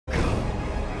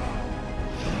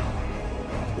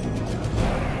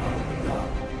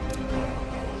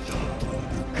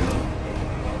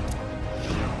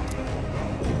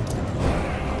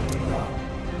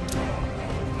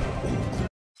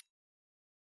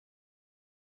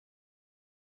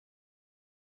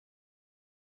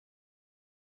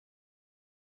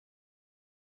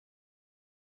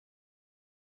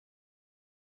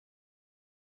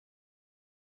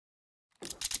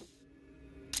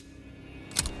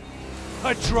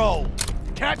Patrol!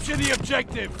 Capture the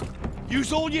objective!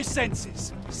 Use all your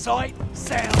senses. Sight,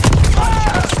 sound,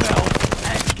 touch, smell,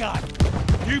 and gun.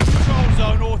 New patrol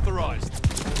zone authorized.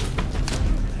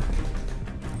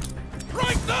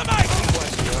 Right there, mate!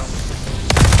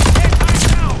 Get back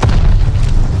now!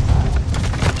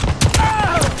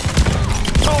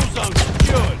 Patrol zone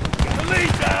secured. The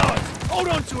lead's ours. Hold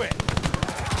on to it.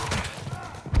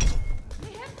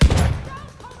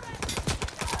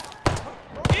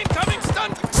 Incoming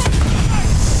stun!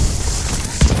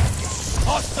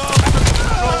 Hostile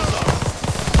patrol zone.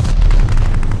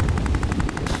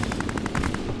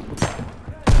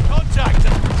 Contact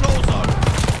at the patrol zone.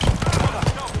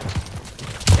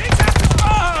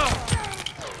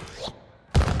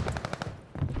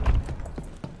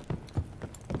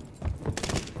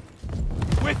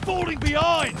 We're falling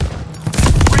behind!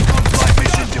 Recon flight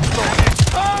mission deployed.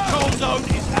 Control zone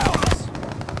is ours.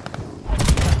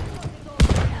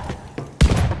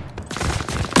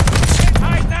 Get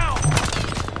tight now!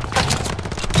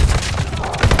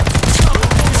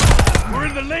 We're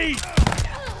in the lead!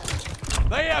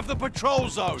 They have the patrol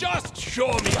zone. Just show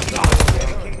me a gun.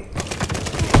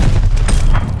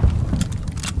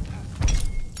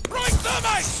 Right there,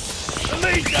 mate! The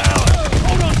lead's ours!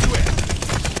 Hold on to it!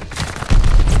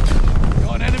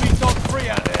 Got an enemy dog free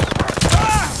out there.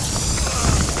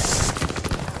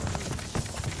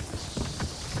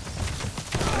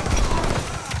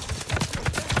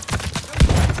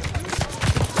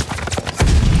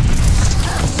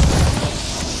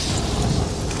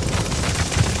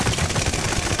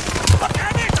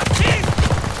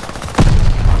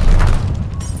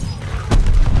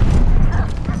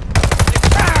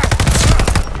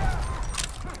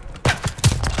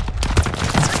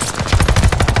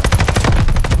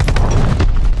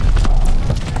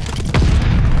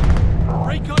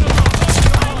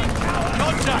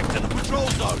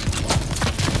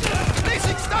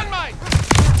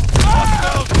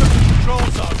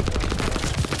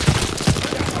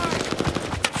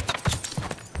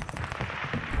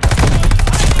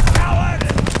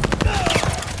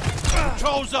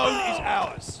 Control zone is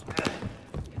ours.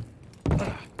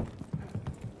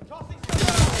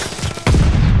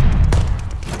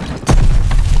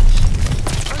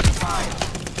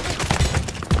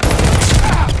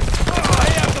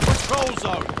 They have the patrol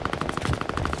zone.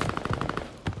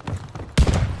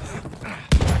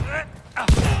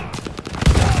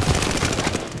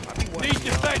 Need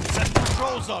defense at the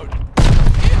patrol zone.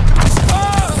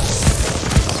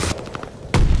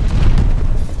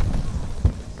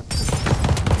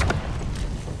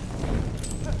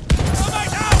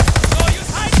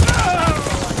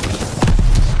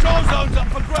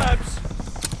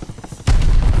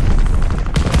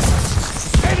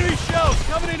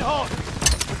 Coming in hot.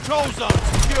 Patrol zone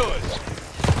secured.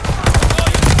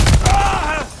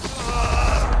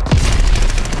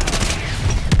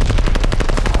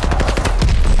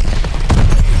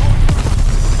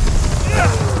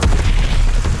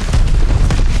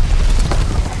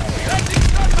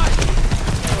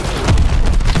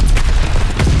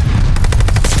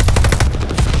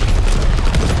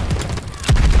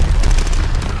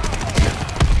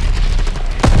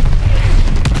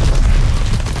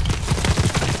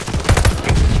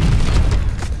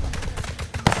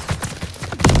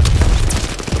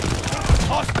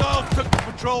 Hostiles took the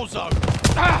patrol zone.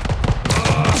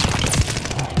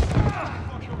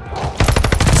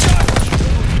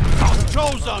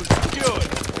 Control zone secured.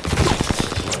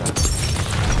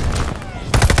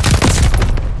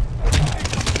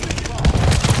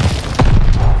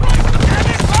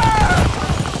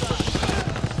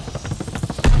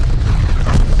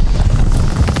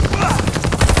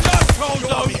 Control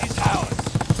zone is ours.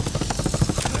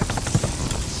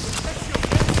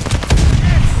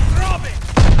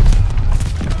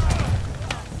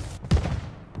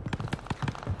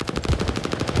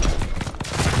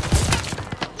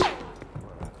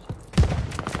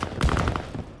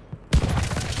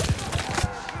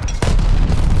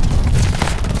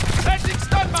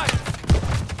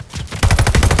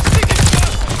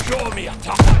 Show me a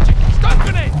tough magic. Stop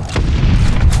it!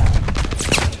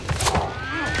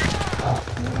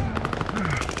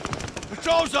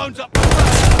 Patrol zone's up.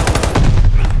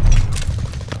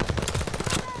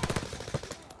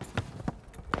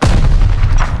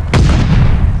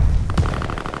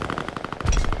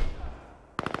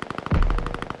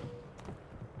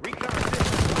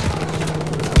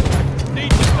 Need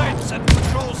defense at the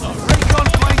patrol zone. Recon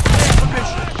flight clear for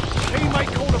mission.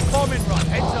 Teammate called a bombing run.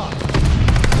 Heads up.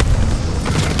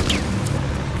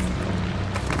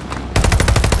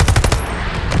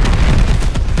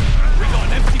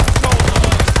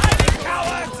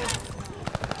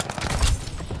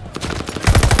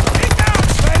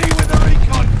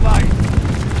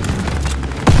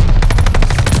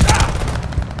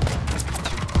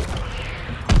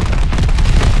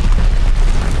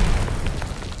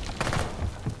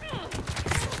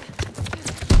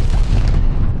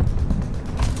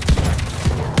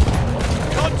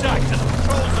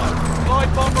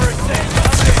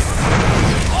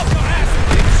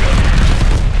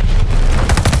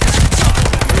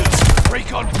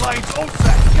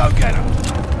 Go get him!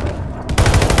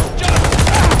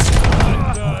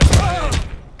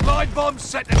 Glide bomb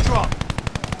set to drop.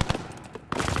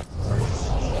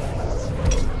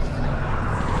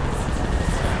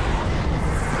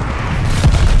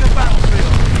 The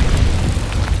battlefield.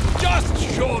 Just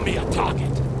show me a target.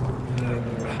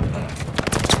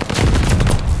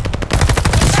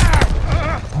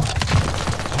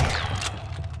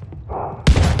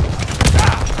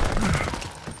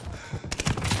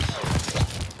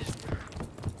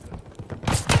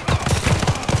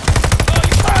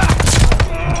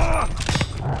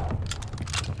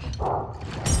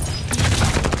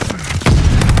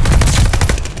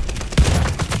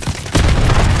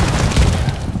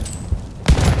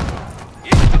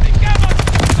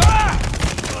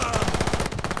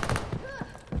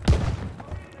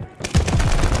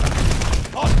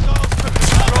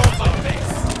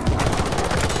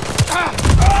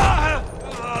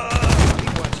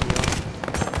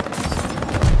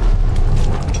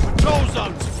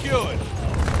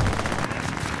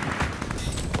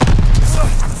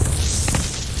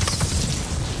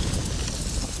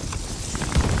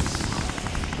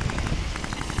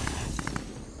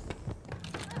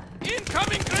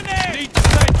 Incoming grenade! Need to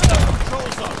take the control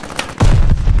zone.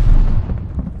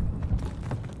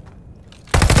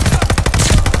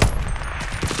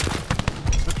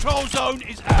 Control zone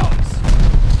is ours.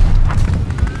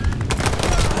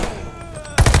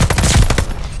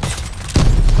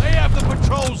 They have the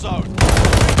patrol zone.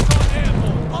 Recon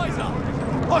airborne. Eyes up.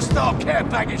 Hostile care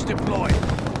package deployed.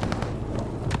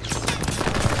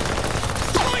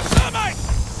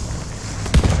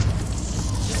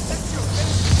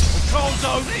 Control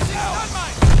zone is out.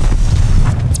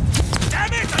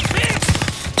 Damn it, I missed!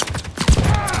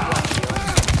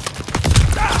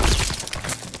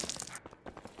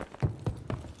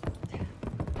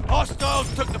 Hostiles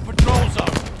took the patrol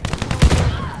zone.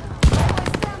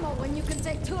 Always ammo when you can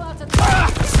take 2 out of 3.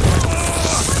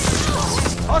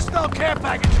 Hostile care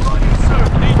package running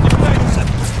soon. Need defense at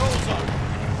the patrol zone.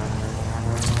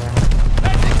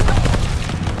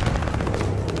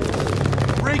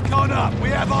 Recon up. We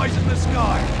have eyes in the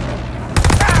sky.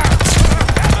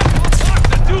 Lock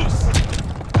the deuce.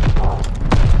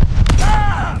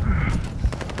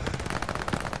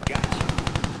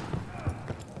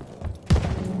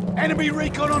 Enemy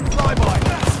recon on flyby.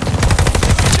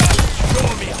 Show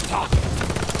me a target.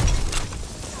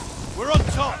 We're on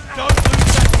top. Don't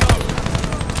lose that zone.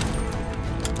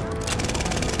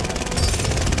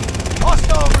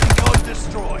 Hostile recon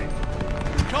destroyed.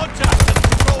 Contact at the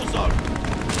control zone.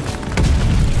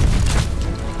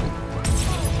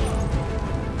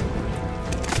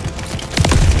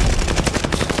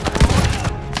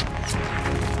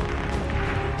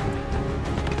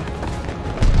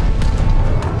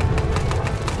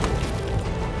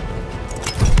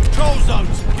 Control zone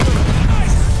secure.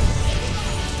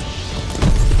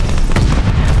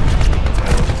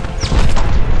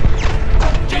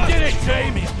 You did it,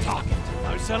 team! Target.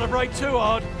 Don't celebrate too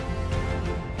hard.